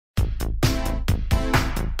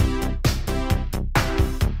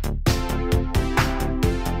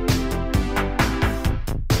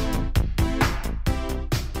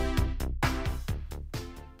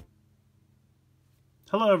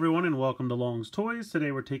Hello everyone and welcome to Long's Toys.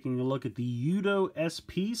 Today we're taking a look at the Yudo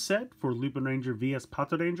SP set for Lupinranger vs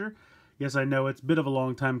Patranger. Yes, I know it's a bit of a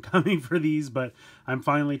long time coming for these, but I'm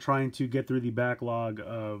finally trying to get through the backlog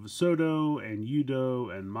of Sodo and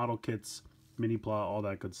Yudo and model kits, mini plot, all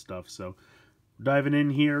that good stuff. So diving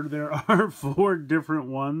in here, there are 4 different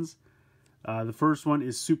ones. The first one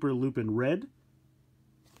is Super Lupin Red.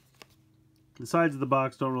 The sides of the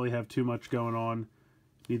box don't really have too much going on.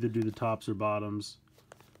 Neither do the tops or bottoms.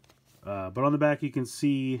 But on the back you can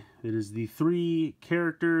see it is the 3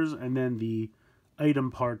 characters and then the item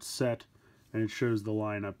parts set, and it shows the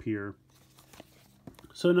line up here.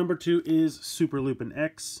 So number 2 is Super Lupin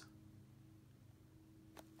X.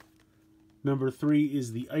 Number 3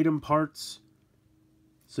 is the item parts.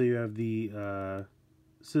 So you have the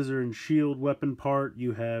scissor and shield weapon part.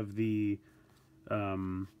 You have the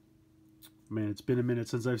man, it's been a minute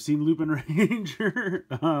since I've seen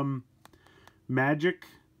Lupinranger. Magic.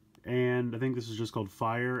 And I think this is just called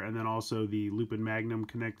Fire, and then also the Lupin Magnum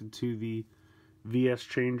connected to the VS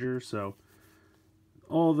changer. So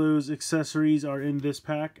all those accessories are in this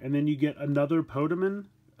pack, and then you get another Podeman.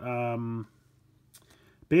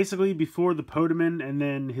 Basically, before the Podeman, and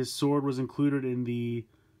then his sword was included in the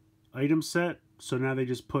item set. So now they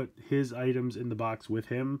just put his items in the box with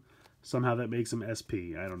him. Somehow that makes him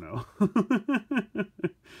SP. I don't know.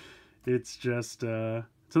 It's just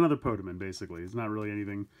it's another Podeman, basically. It's not really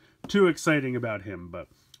anything too exciting about him, but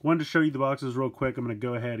wanted to show you the boxes real quick. I'm going to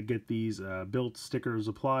go ahead and get these built, stickers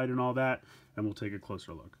applied and all that, and we'll take a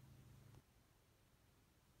closer look.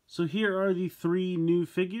 So here are the 3 new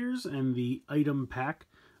figures and the item pack.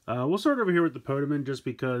 We'll start over here with the Podeman just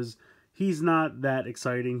because he's not that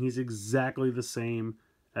exciting. He's exactly the same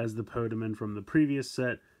as the Podeman from the previous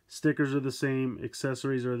set. Stickers are the same,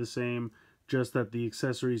 accessories are the same, just that the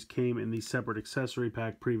accessories came in the separate accessory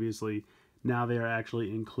pack previously. Now they are actually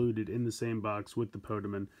included in the same box with the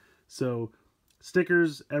Podeman. So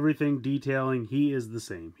stickers, everything, detailing, he is the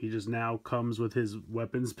same. He just now comes with his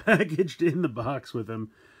weapons packaged in the box with him.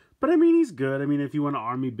 But I mean, he's good. I mean, if you want an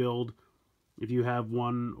army build, if you have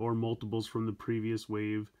one or multiples from the previous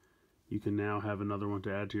wave, you can now have another one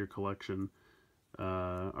to add to your collection.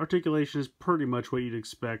 Articulation is pretty much what you'd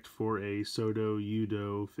expect for a Sodo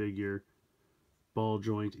Yudo figure. Ball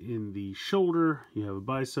joint in the shoulder. You have a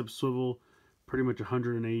bicep swivel, pretty much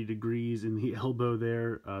 180 degrees in the elbow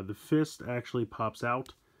there. The fist actually pops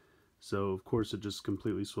out, so of course it just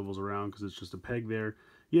completely swivels around because it's just a peg there.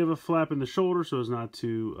 You have a flap in the shoulder so as not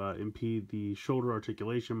to impede the shoulder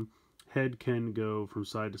articulation. Head can go from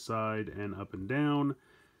side to side and up and down.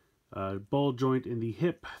 Ball joint in the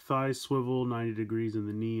hip, thigh swivel 90 degrees in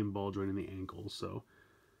the knee, and ball joint in the ankle. So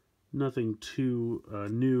nothing too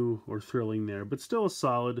new or thrilling there, but still a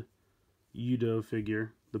solid Yudo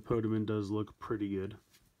figure. The Podeman does look pretty good.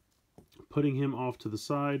 Putting him off to the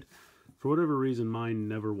side. For whatever reason, mine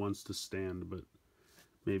never wants to stand, but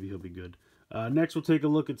maybe he'll be good. Next, we'll take a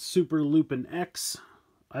look at Super Lupin X.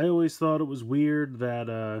 I always thought it was weird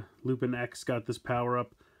that Lupin X got this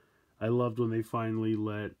power-up. I loved when they finally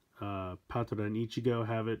let Patranger and Ichigo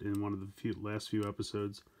have it in one of the last few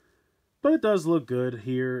episodes. But it does look good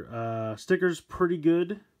here. Stickers pretty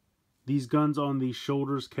good. These guns on the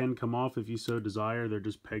shoulders can come off if you so desire. They're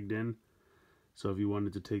just pegged in. So if you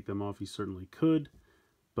wanted to take them off, you certainly could.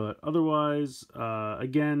 But otherwise,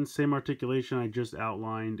 again, same articulation I just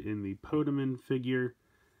outlined in the Podeman figure.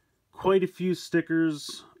 Quite a few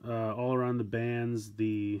stickers all around the bands.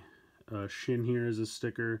 The shin here is a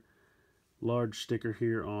sticker. Large sticker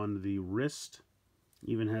here on the wrist.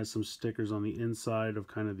 Even has some stickers on the inside of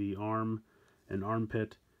kind of the arm and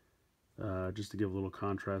armpit, just to give a little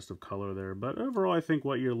contrast of color there. But overall, I think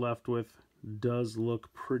what you're left with does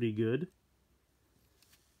look pretty good.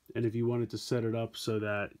 And if you wanted to set it up so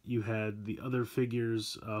that you had the other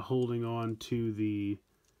figures holding on to the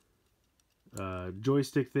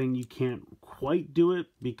joystick thing, you can't quite do it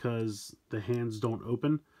because the hands don't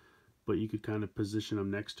open. But you could kind of position them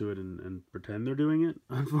next to it and pretend they're doing it.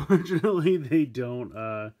 Unfortunately, they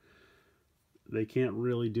don't. They can't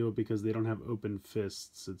really do it because they don't have open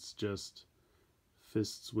fists. It's just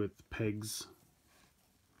fists with pegs.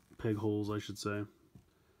 Peg holes, I should say.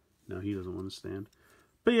 No, he doesn't want to stand.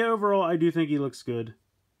 But yeah, overall, I do think he looks good.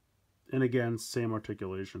 And again, same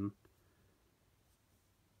articulation.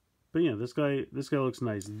 But yeah, this guy looks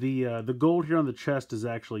nice. The gold here on the chest is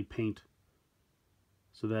actually paint.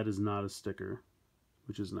 So that is not a sticker,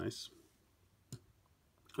 which is nice.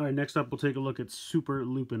 Alright, next up we'll take a look at Super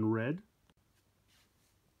Lupin Red.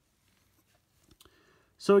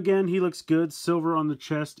 So again, he looks good. Silver on the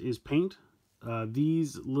chest is paint.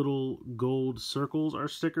 these little gold circles are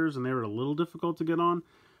stickers, and they were a little difficult to get on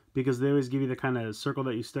because they always give you the kind of circle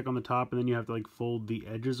that you stick on the top, and then you have to like fold the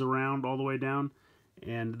edges around all the way down,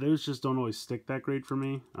 and those just don't always stick that great for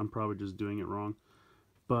me. I'm probably just doing it wrong.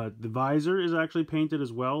 But the visor is actually painted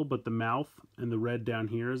as well, but the mouth and the red down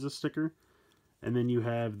here is a sticker. And then you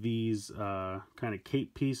have these kind of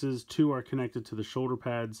cape pieces. 2 are connected to the shoulder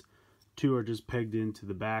pads. 2 are just pegged into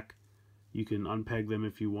the back. You can unpeg them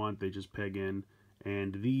if you want. They just peg in.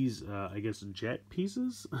 And these, I guess, jet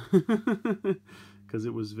pieces? Because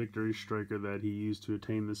it was Victory Striker that he used to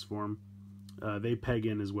attain this form. They peg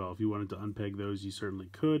in as well. If you wanted to unpeg those, you certainly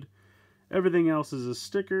could. Everything else is a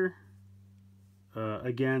sticker.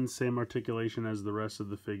 Again, same articulation as the rest of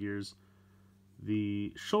the figures.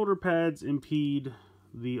 The shoulder pads impede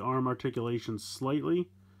the arm articulation slightly,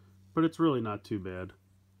 but it's really not too bad.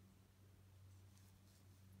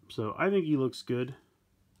 So I think he looks good.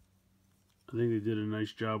 I think they did a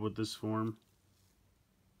nice job with this form.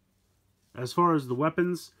 As far as the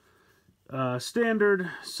weapons, standard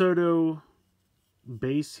Soto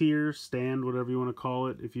base here, stand, whatever you want to call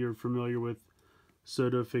it, if you're familiar with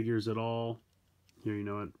Soto figures at all. Here, you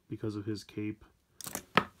know it, because of his cape.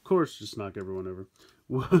 Of course, just knock everyone over.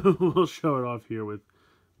 We'll show it off here with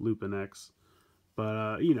Lupin X.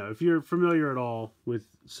 But, you know, if you're familiar at all with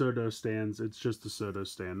Soto stands, it's just a Soto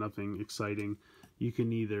stand. Nothing exciting. You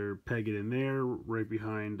can either peg it in there, right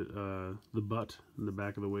behind the butt, in the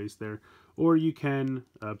back of the waist there. Or you can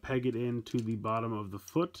peg it into the bottom of the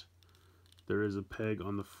foot. There is a peg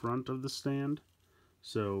on the front of the stand.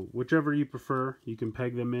 So, whichever you prefer, you can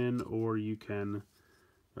peg them in, or you can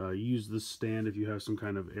use the stand if you have some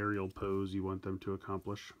kind of aerial pose you want them to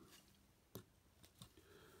accomplish.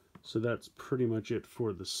 So that's pretty much it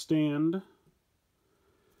for the stand.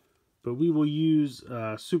 But we will use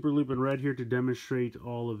Super Lupin Red here to demonstrate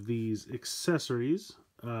all of these accessories.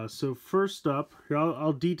 So first up, here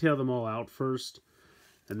I'll detail them all out first,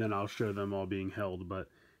 and then I'll show them all being held. But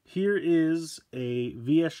here is a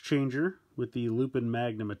VS changer with the Lupin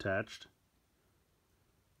Magnum attached.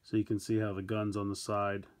 So you can see how the gun's on the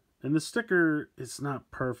side. And the sticker, it's not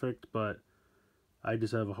perfect, but I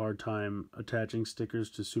just have a hard time attaching stickers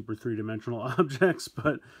to super three-dimensional objects,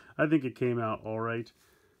 but I think it came out alright.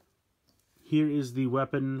 Here is the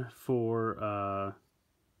weapon for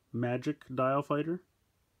Magic Dial Fighter.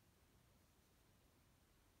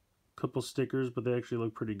 Couple stickers, but they actually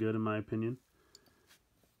look pretty good in my opinion.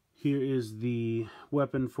 Here is the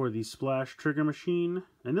weapon for the Splash Trigger Machine.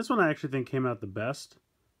 And this one I actually think came out the best.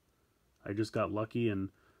 I just got lucky and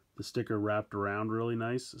the sticker wrapped around really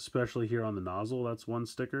nice, especially here on the nozzle. That's one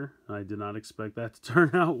sticker. I did not expect that to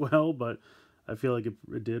turn out well, but I feel like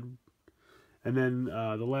it did. And then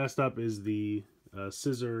the last up is the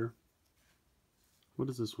Scissor. What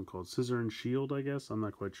is this one called? Scissor and Shield, I guess? I'm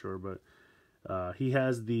not quite sure, but he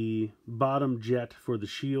has the bottom jet for the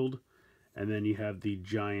shield, and then you have the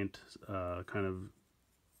giant kind of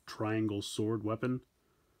triangle sword weapon.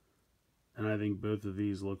 And I think both of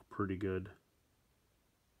these look pretty good.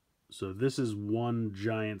 So this is one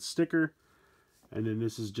giant sticker, and then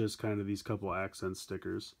this is just kind of these couple accent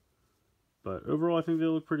stickers. But overall, I think they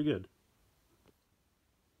look pretty good.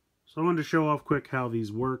 So I wanted to show off quick how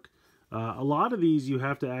these work. A lot of these you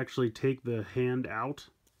have to actually take the hand out,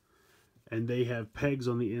 and they have pegs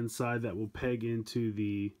on the inside that will peg into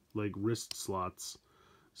the like wrist slots.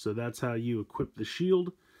 So that's how you equip the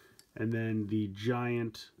shield, and then the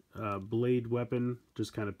giant blade weapon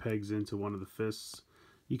just kind of pegs into one of the fists.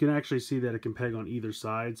 You can actually see that it can peg on either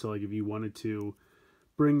side, so like if you wanted to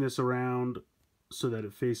bring this around so that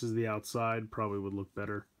it faces the outside, probably would look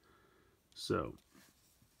better. So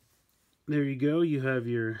there you go, you have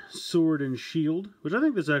your sword and shield, which I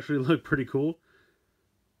think this actually looked pretty cool.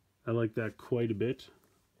 I like that quite a bit.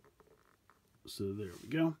 So there we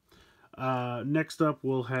go. Next up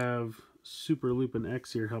we'll have Super Lupin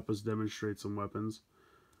X here help us demonstrate some weapons.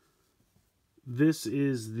 This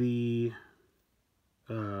is the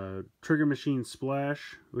Trigger Machine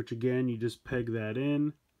Splash, which again, you just peg that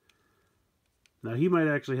in. Now he might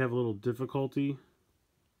actually have a little difficulty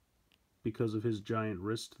because of his giant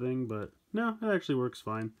wrist thing, but no, it actually works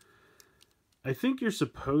fine. I think you're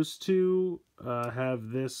supposed to have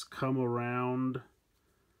this come around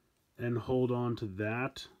and hold on to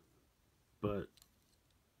that, but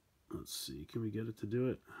let's see, can we get it to do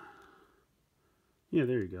it? Yeah,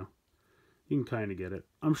 there you go. You can kind of get it.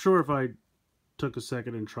 I'm sure if I took a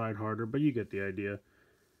second and tried harder, but you get the idea.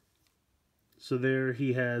 So there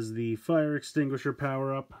he has the fire extinguisher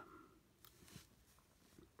power up.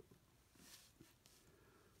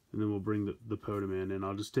 And then we'll bring the Podeman in.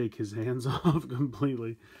 I'll just take his hands off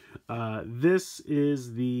completely. This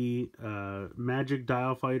is the Magic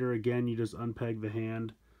Dial Fighter. Again, you just unpeg the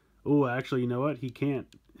hand. Oh, actually, you know what? He can't.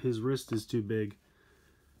 His wrist is too big.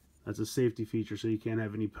 That's a safety feature, so you can't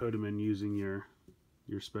have any Podeman using your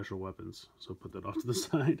special weapons. So put that off to the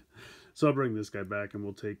side. So I'll bring this guy back, and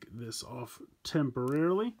we'll take this off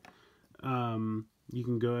temporarily. You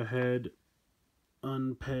can go ahead,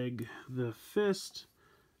 unpeg the fist,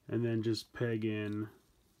 and then just peg in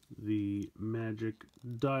the Magic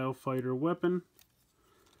Dial Fighter weapon.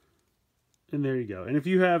 And there you go. And if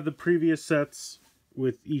you have the previous sets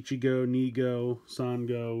with Ichigo, Nigo,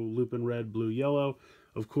 Sango, Lupin Red, Blue, Yellow,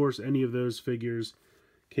 of course any of those figures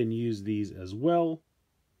can use these as well.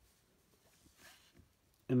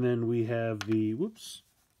 And then we have the, whoops,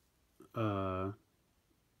 here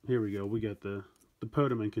we go. We got the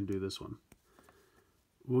Podeman can do this one.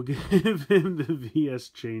 We'll give him the VS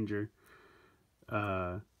Changer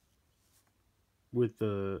with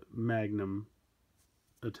the Magnum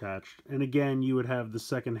attached. And again, you would have the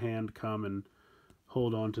second hand come and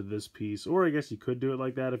hold on to this piece. Or I guess you could do it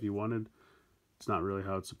like that if you wanted. It's not really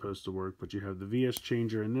how it's supposed to work, but you have the VS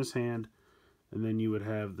Changer in this hand, and then you would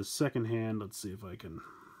have the second hand. Let's see if I can...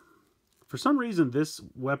 For some reason, this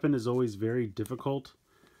weapon is always very difficult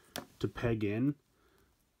to peg in,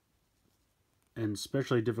 and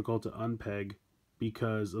especially difficult to unpeg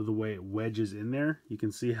because of the way it wedges in there. You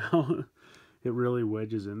can see how it really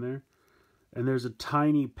wedges in there. And there's a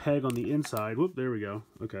tiny peg on the inside. Whoop, there we go.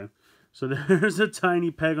 Okay. So there's a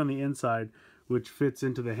tiny peg on the inside which fits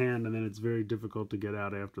into the hand, and then it's very difficult to get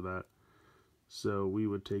out after that. So we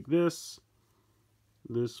would take this.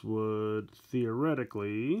 This would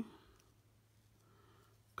theoretically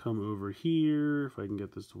come over here, if I can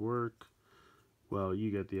get this to work. Well, you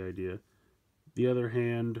get the idea. The other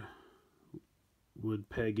hand would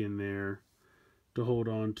peg in there to hold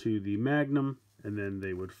on to the Magnum, and then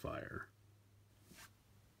they would fire.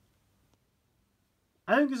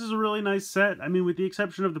 I think this is a really nice set. I mean, with the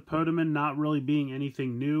exception of the Podeman not really being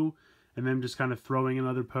anything new, and them just kind of throwing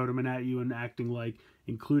another Podeman at you and acting like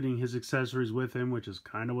including his accessories with him, which is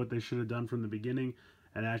kind of what they should have done from the beginning,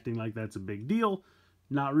 and acting like that's a big deal.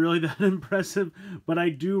 Not really that impressive, but I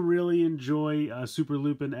do really enjoy Super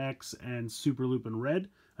Lupin X and Super Lupin Red.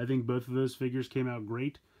 I think both of those figures came out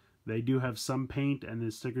great. They do have some paint, and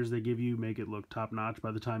the stickers they give you make it look top-notch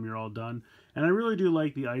by the time you're all done. And I really do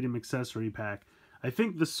like the item accessory pack. I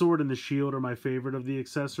think the sword and the shield are my favorite of the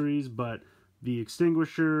accessories, but the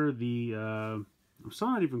extinguisher, I'm still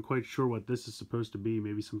not even quite sure what this is supposed to be.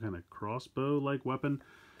 Maybe some kind of crossbow-like weapon.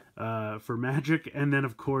 For magic, and then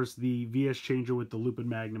of course the VS Changer with the Lupin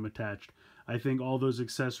Magnum attached. I think all those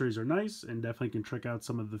accessories are nice and definitely can trick out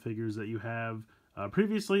some of the figures that you have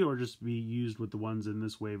previously, or just be used with the ones in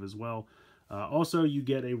this wave as well. Also, you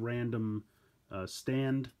get a random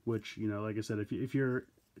stand, which, you know, like I said, if you're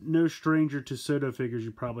no stranger to Soto figures,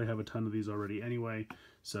 you probably have a ton of these already anyway,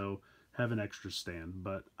 so have an extra stand.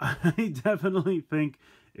 But I definitely think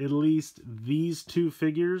at least these two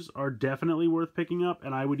figures are definitely worth picking up,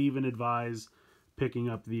 and I would even advise picking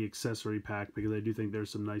up the accessory pack because I do think there's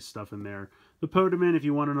some nice stuff in there. The Podeman, if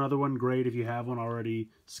you want another one, great. If you have one already,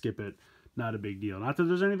 skip it. Not a big deal. Not that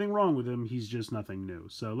there's anything wrong with him, he's just nothing new.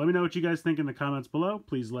 So let me know what you guys think in the comments below.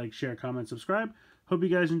 Please like, share, comment, subscribe. Hope you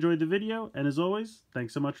guys enjoyed the video, and as always,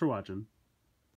 thanks so much for watching.